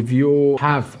 if you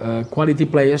have quality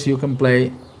players, you can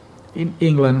play in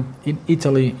England, in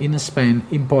Italy, in Spain,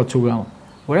 in Portugal,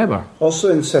 wherever.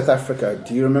 Also in South Africa,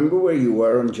 do you remember where you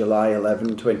were on July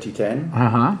 11, 2010?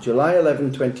 July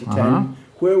 11, 2010,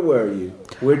 where were you?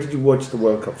 Where did you watch the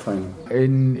World Cup final?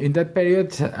 In that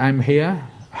period, I'm here,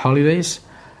 holidays,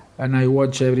 and I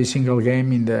watch every single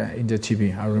game in the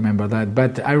TV. I remember that.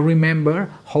 But I remember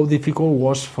how difficult it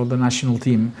was for the national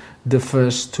team the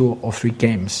first 2 or 3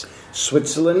 games.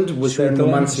 Switzerland was there in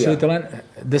Numancia. Switzerland,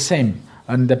 the same.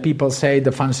 And the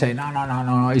fans say,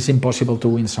 no, it's impossible to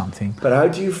win something. But how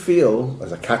do you feel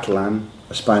as a Catalan,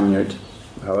 a Spaniard,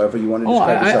 however you want to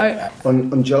describe yourself?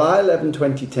 On July 11,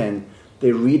 2010,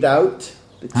 they read out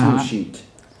the team sheet.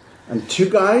 And 2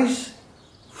 guys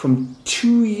from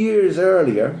 2 years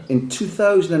earlier, in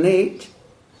 2008,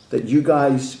 that you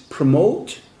guys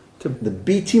promote to the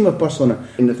B team of Barcelona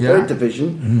in the 3rd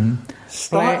division,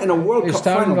 start in a World Cup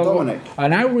final, Domènec.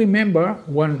 And I remember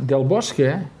when Del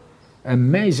Bosque,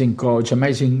 amazing coach,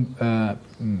 amazing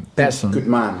person,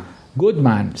 good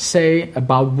man, say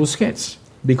about Busquets,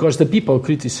 because the people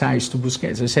criticize to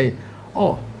Busquets. They say,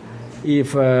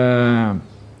 if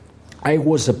I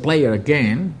was a player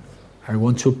again, I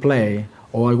want to play,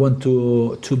 or I want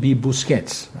to be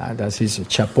Busquets. That's his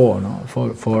chapeau, no?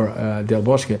 for Del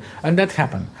Bosque. And that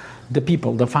happened. The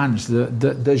people, the fans,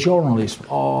 the journalists,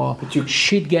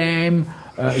 shit game,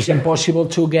 it's impossible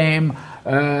to game,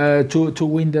 to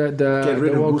win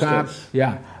the World Cup.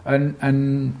 Yeah,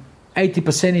 and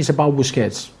 80% is about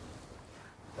Busquets.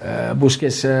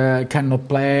 Busquets cannot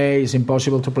play, it's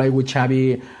impossible to play with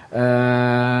Xavi,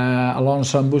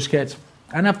 Alonso and Busquets.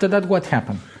 And after that, what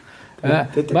happened?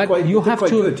 But you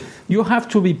have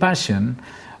to be patient,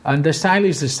 and the style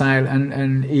is the style,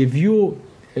 and if you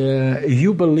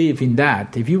believe in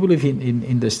that, if you believe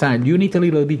in the style, you need a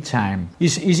little bit time.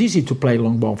 It's easy to play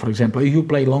long ball, for example. If you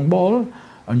play long ball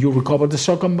and you recover the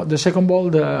second ball,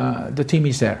 the team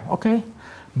is there, okay?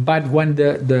 But when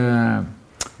the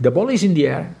ball is in the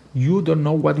air, you don't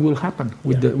know what will happen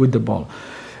with the ball.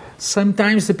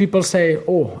 Sometimes the people say,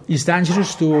 it's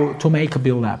dangerous to make a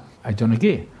build-up. I don't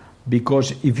agree.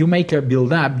 Because if you make a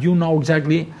build-up, you know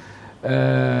exactly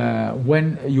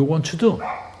when you want to do.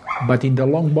 But in the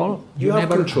long ball, you have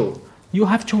control. You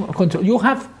have to control. You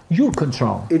have your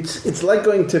control. It's like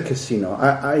going to a casino.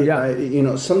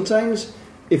 I sometimes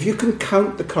if you can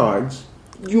count the cards,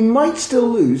 you might still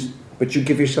lose, but you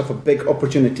give yourself a big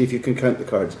opportunity if you can count the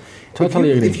cards.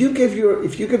 Totally agree. If you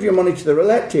give your money to the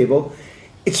roulette table,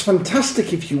 it's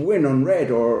fantastic if you win on red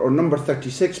or number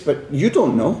 36, but you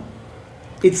don't know.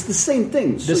 It's the same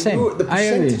thing. The same. The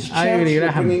percentage chance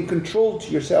you're bringing control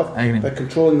to yourself by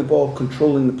controlling the ball,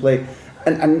 controlling the play.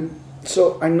 And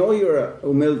so I know you're a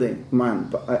humilde man,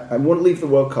 but I won't leave the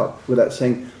World Cup without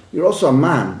saying you're also a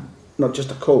man, not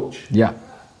just a coach. Yeah.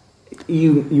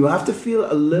 You have to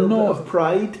feel a little bit of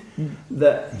pride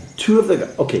that 2 of the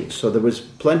guys... Okay, so there was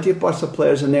plenty of Barca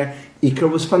players in there. Iker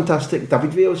was fantastic.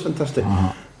 David Villa was fantastic.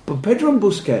 But Pedro and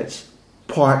Busquets,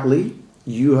 partly,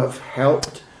 you have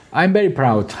helped... I'm very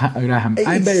proud, Graham.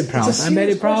 I'm very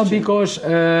proud because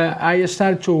I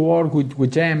started to work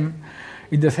with them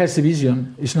in the first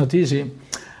division. It's not easy,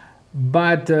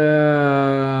 but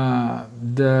the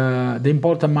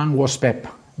important man was Pep,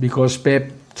 because Pep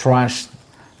trusts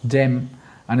them,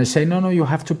 and I say, no, you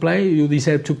have to play. You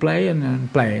deserve to play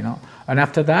and play. You know? And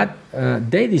after that,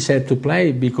 they deserve to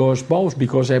play because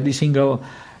every single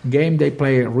game they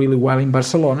play really well in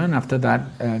Barcelona, and after that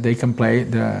they can play in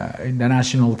the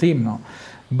national team. No?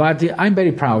 But I'm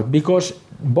very proud because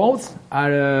both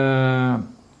are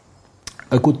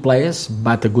good players,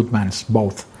 but good men,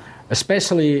 both.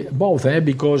 Especially both,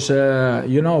 because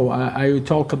I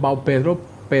talk about Pedro.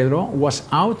 Pedro was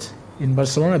out in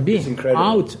Barcelona B,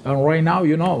 out, and right now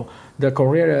the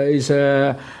career is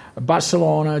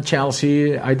Barcelona,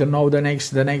 Chelsea. I don't know the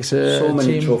next so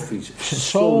many team. trophies,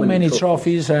 so many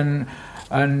trophies and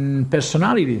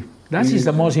personality. That is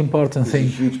the most important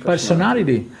thing.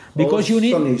 Personality, because you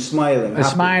need smiling, a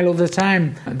smile all the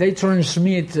time. They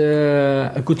transmit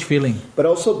a good feeling. But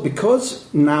also because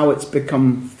now it's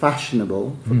become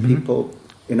fashionable for people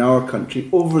in our country.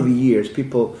 Over the years,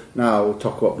 people now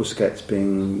talk about Busquets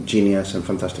being genius and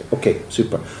fantastic. Okay,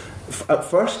 super. At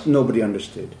first, nobody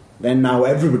understood. Then now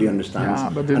everybody understands. Yeah,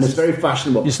 but and it's very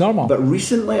fashionable. It's normal. But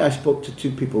recently I spoke to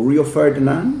two people, Rio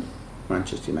Ferdinand,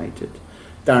 Manchester United,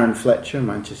 Darren Fletcher,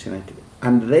 Manchester United.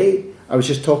 And I was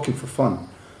just talking for fun,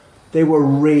 they were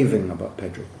raving about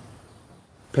Pedro.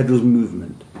 Pedro's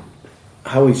movement,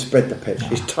 how he spread the pitch,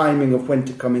 his timing of when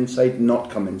to come inside, not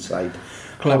come inside,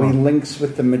 Clever. how he links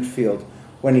with the midfield.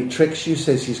 When he tricks you,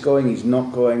 says he's going, he's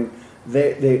not going.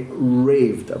 They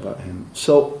raved about him.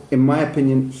 So, in my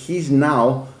opinion, he's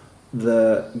now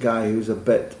the guy who's a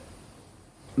bit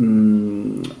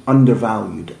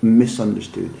undervalued,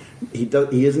 misunderstood.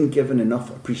 He isn't given enough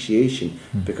appreciation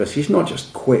because he's not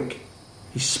just quick,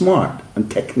 he's smart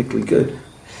and technically good.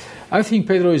 I think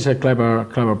Pedro is a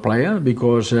clever player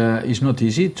because it's not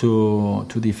easy to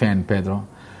defend Pedro.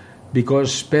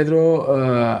 Because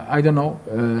Pedro, I don't know,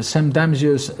 sometimes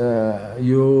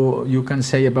you can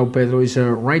say about Pedro is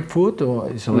a right foot or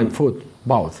is a left foot,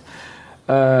 both.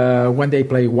 When they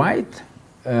play wide,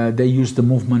 they use the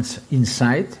movements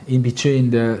inside, in between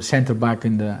the centre back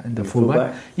and the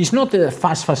fullback. He's not a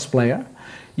fast player.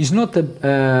 He's not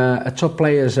a top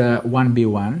player as a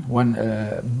 1v1,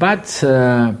 but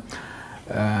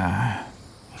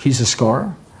he's a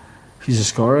scorer. He's a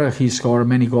scorer. He scored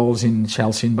many goals in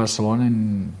Chelsea and Barcelona,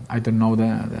 and I don't know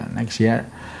the next year.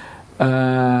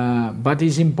 But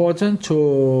it's important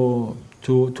to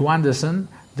understand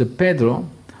that Pedro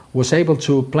was able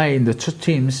to play in the two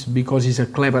teams because he's a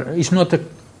clever. It's not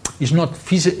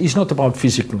about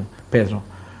physical. Pedro,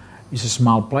 he's a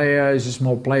small player. He's a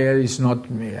small player. He's not.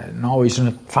 No, he's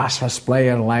not fast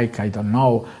player like I don't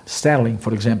know Sterling,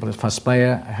 for example, a fast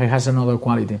player. He has another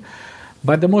quality.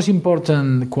 But the most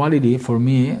important quality for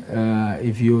me,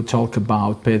 if you talk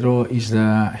about Pedro, is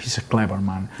he's a clever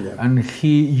man, and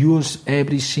he used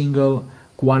every single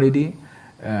quality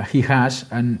he has,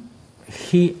 and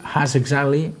he has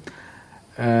exactly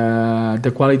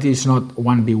the quality is not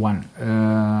 1v1.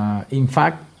 In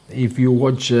fact, if you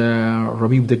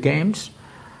review the games,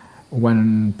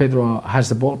 when Pedro has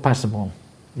the ball, pass the ball.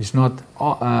 It's not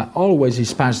always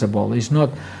he's pass the ball. It's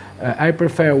not. I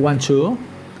prefer 1-2.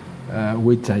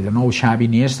 With I don't know Xavi,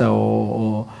 Iniesta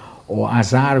or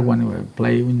Hazard when we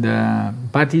play in the.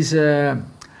 But he's a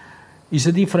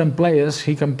different players.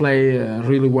 He can play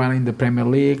really well in the Premier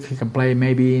League. He can play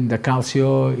maybe in the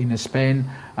Calcio in Spain,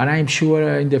 and I'm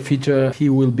sure in the future he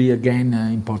will be again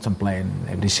an important player in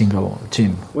every single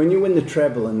team. When you win the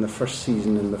treble in the first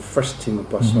season in the first team of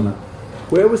Barcelona,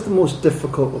 which was the most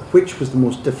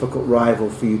difficult rival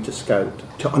for you to scout,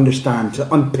 to understand, to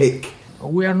unpick?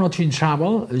 We are not in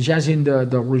trouble, just in the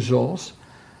results.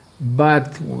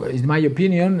 But in my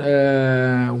opinion,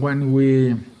 when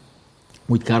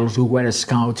with Carlos, who were a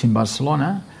scout in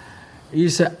Barcelona,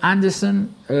 is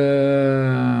Anderson.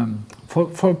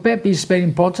 For Pep, is very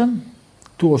important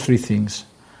 2 or 3 things.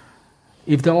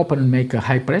 If the opponent make a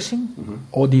high pressing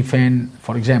or defend,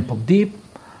 for example, deep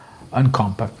and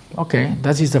compact. Okay,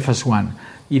 that is the first one.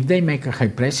 If they make a high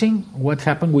pressing, what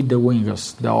happens with the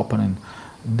wingers, the opponent?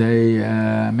 They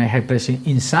may high pressing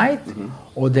inside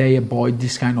or they avoid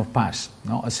this kind of pass.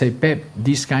 No, I say Pep,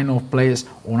 this kind of players.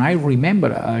 When I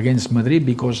remember against Madrid,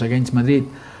 because against Madrid,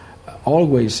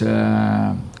 always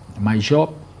my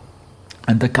job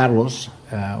and the Carlos,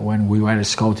 when we were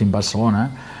scouting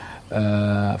Barcelona,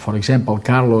 for example,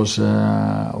 Carlos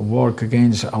worked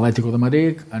against Atletico de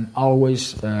Madrid and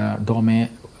always Dome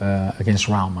against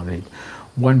Real Madrid.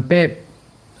 When Pep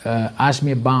asked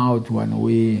me about when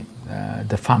we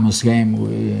the famous game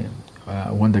we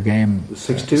won the game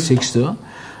 6-2.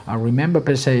 I remember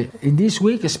per se in this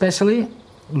week especially.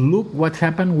 Look what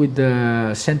happened with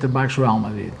the centre backs Real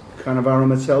Madrid. Cannavaro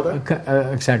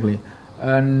Metzelda. Exactly.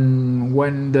 And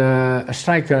when the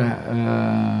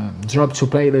striker dropped to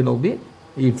play a little bit,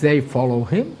 if they follow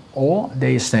him or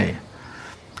they stay,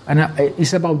 and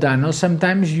it's about that. No,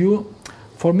 sometimes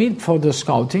for me, for the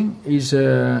scouting, it's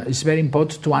very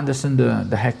important to understand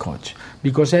the head coach,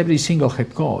 because every single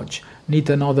head coach needs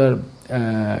another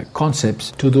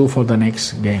concepts to do for the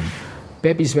next game.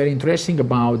 Pep is very interesting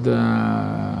about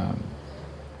the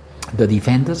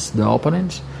defenders, the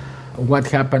opponents. What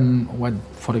happened when,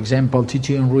 for example,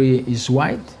 Titi Henry is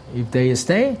wide, if they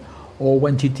stay, or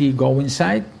when Titi go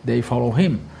inside, they follow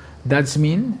him. That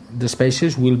means the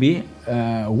spaces will be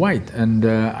wide, and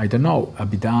I don't know,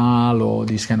 Abidal or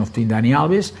this kind of thing, Dani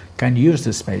Alves can use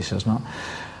the spaces, no?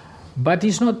 But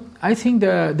it's not. I think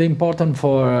the important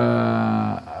for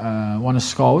one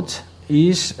scout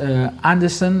is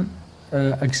understand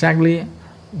exactly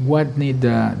what need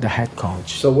the head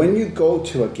coach. So when you go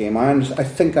to a game, I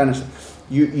think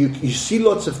you see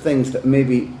lots of things that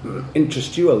maybe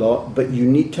interest you a lot, but you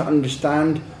need to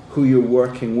understand who you're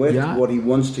working with, Yeah. what he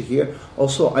wants to hear.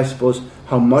 Also, I suppose,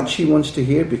 how much he wants to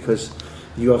hear, because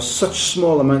you have such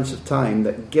small amounts of time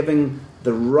that giving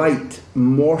the right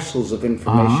morsels of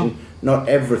information, not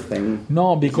everything.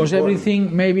 No, because is important.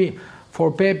 everything, maybe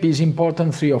for Pep is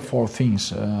important 3 or 4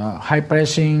 things. High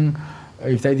pressing,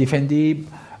 if they defend deep,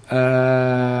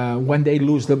 when they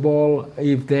lose the ball,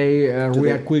 if they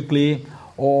react quickly,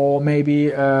 or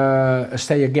maybe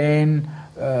stay again.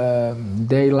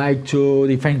 They like to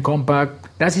defend compact.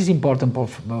 That is important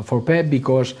for Pep,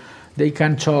 because they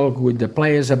can talk with the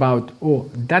players about,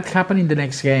 that happened in the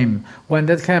next game. When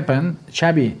that happened,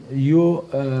 Xavi, you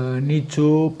need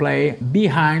to play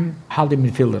behind holding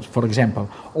midfielders, for example.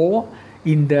 Or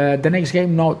in the next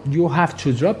game, no, you have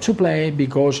to drop to play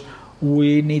because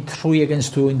we need 3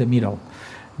 against 2 in the middle.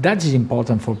 That is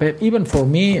important for Pep. Even for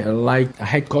me, like a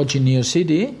head coach in New York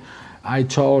City, I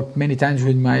talked many times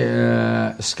with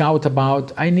my scout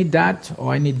about, I need that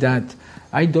or I need that.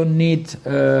 I don't need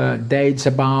dates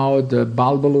about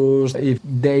ball balloons. If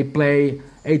they play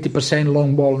 80%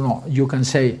 long ball, no. You can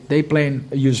say they play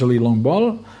usually long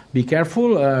ball. Be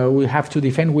careful. We have to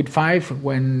defend with 5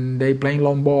 when they play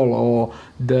long ball, or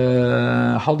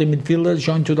the holding midfielders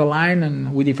join to the line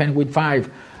and we defend with 5.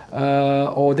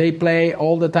 Or they play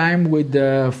all the time with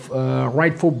the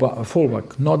right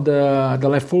fullback, not the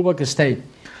left fullback stay.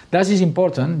 That is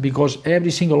important because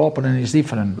every single opponent is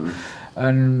different.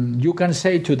 And you can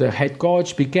say to the head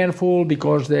coach, be careful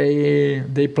because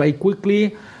they play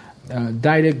quickly,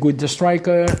 direct with the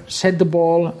striker, set the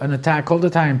ball and attack all the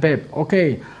time. Pep,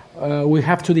 okay, we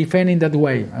have to defend in that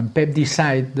way. And Pep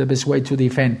decide the best way to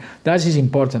defend. That is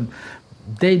important.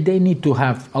 They need to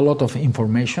have a lot of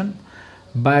information,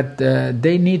 but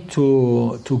they need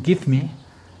to give me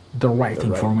the right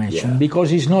information,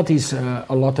 because it's not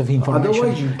a lot of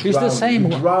information. It's the same.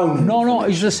 No,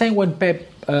 it's the same when Pep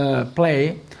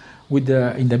play with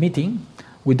in the meeting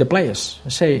with the players.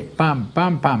 Say, bam,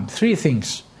 bam, bam, 3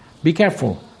 things. Be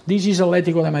careful. This is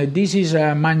Atletico de Madrid. This is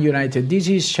Man United. This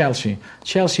is Chelsea.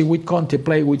 Chelsea with Conte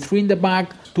play with 3 in the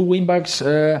back, 2 wing backs,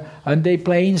 and they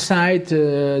play inside.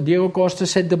 Diego Costa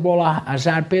set the ball.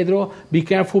 Hazard, Pedro. Be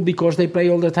careful because they play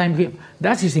all the time here.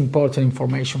 That is important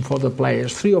information for the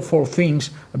players. 3 or 4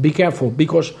 things. Be careful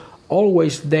because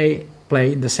always they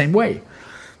play in the same way,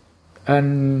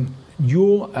 and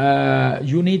you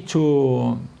need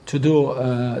to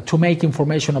make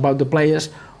information about the players.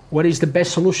 What is the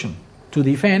best solution to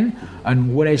defend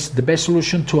and what is the best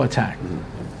solution to attack?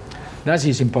 That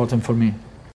is important for me.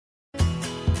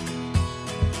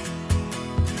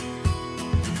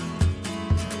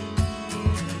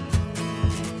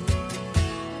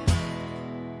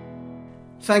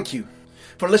 Thank you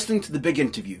for listening to The Big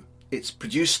Interview. It's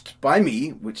produced by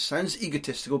me, which sounds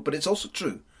egotistical, but it's also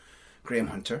true, Graham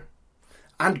Hunter,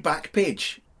 and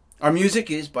Backpage. Our music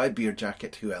is by Beer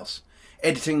Jacket, who else?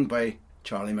 Editing by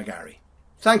Charlie McGarry.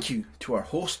 Thank you to our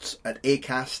hosts at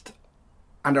Acast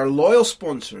and our loyal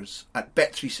sponsors at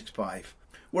Bet365.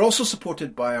 We're also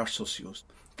supported by our socios.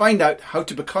 Find out how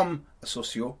to become a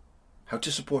socio, how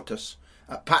to support us,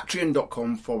 at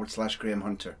patreon.com/Graham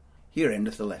Hunter. Here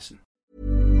endeth the lesson.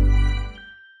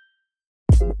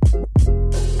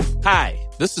 Hi,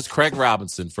 this is Craig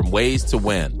Robinson from Ways to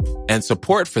Win, and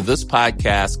support for this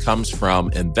podcast comes from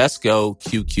Invesco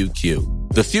QQQ.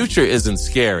 The future isn't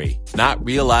scary. Not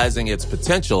realizing its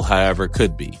potential, however,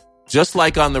 could be. Just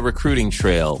like on the recruiting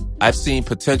trail, I've seen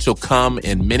potential come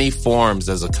in many forms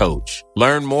as a coach.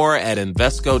 Learn more at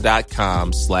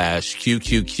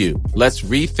Invesco.com/QQQ. Let's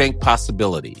rethink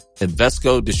possibility.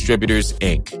 Invesco Distributors,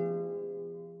 Inc.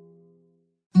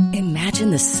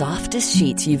 Imagine the softest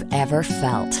sheets you've ever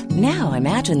felt. Now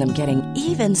imagine them getting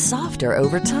even softer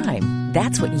over time.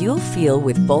 That's what you'll feel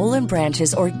with Boll &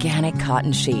 Branch's organic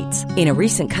cotton sheets. In a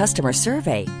recent customer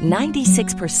survey,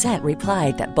 96%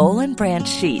 replied that Boll & Branch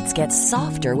sheets get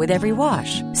softer with every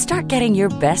wash. Start getting your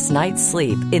best night's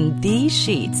sleep in these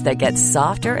sheets that get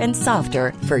softer and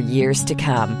softer for years to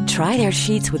come. Try their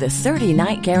sheets with a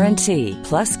 30-night guarantee.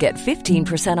 Plus, get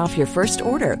 15% off your first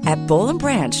order at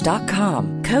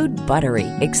bollandbranch.com. Code BUTTERY.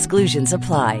 Exclusions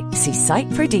apply. See site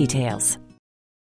for details.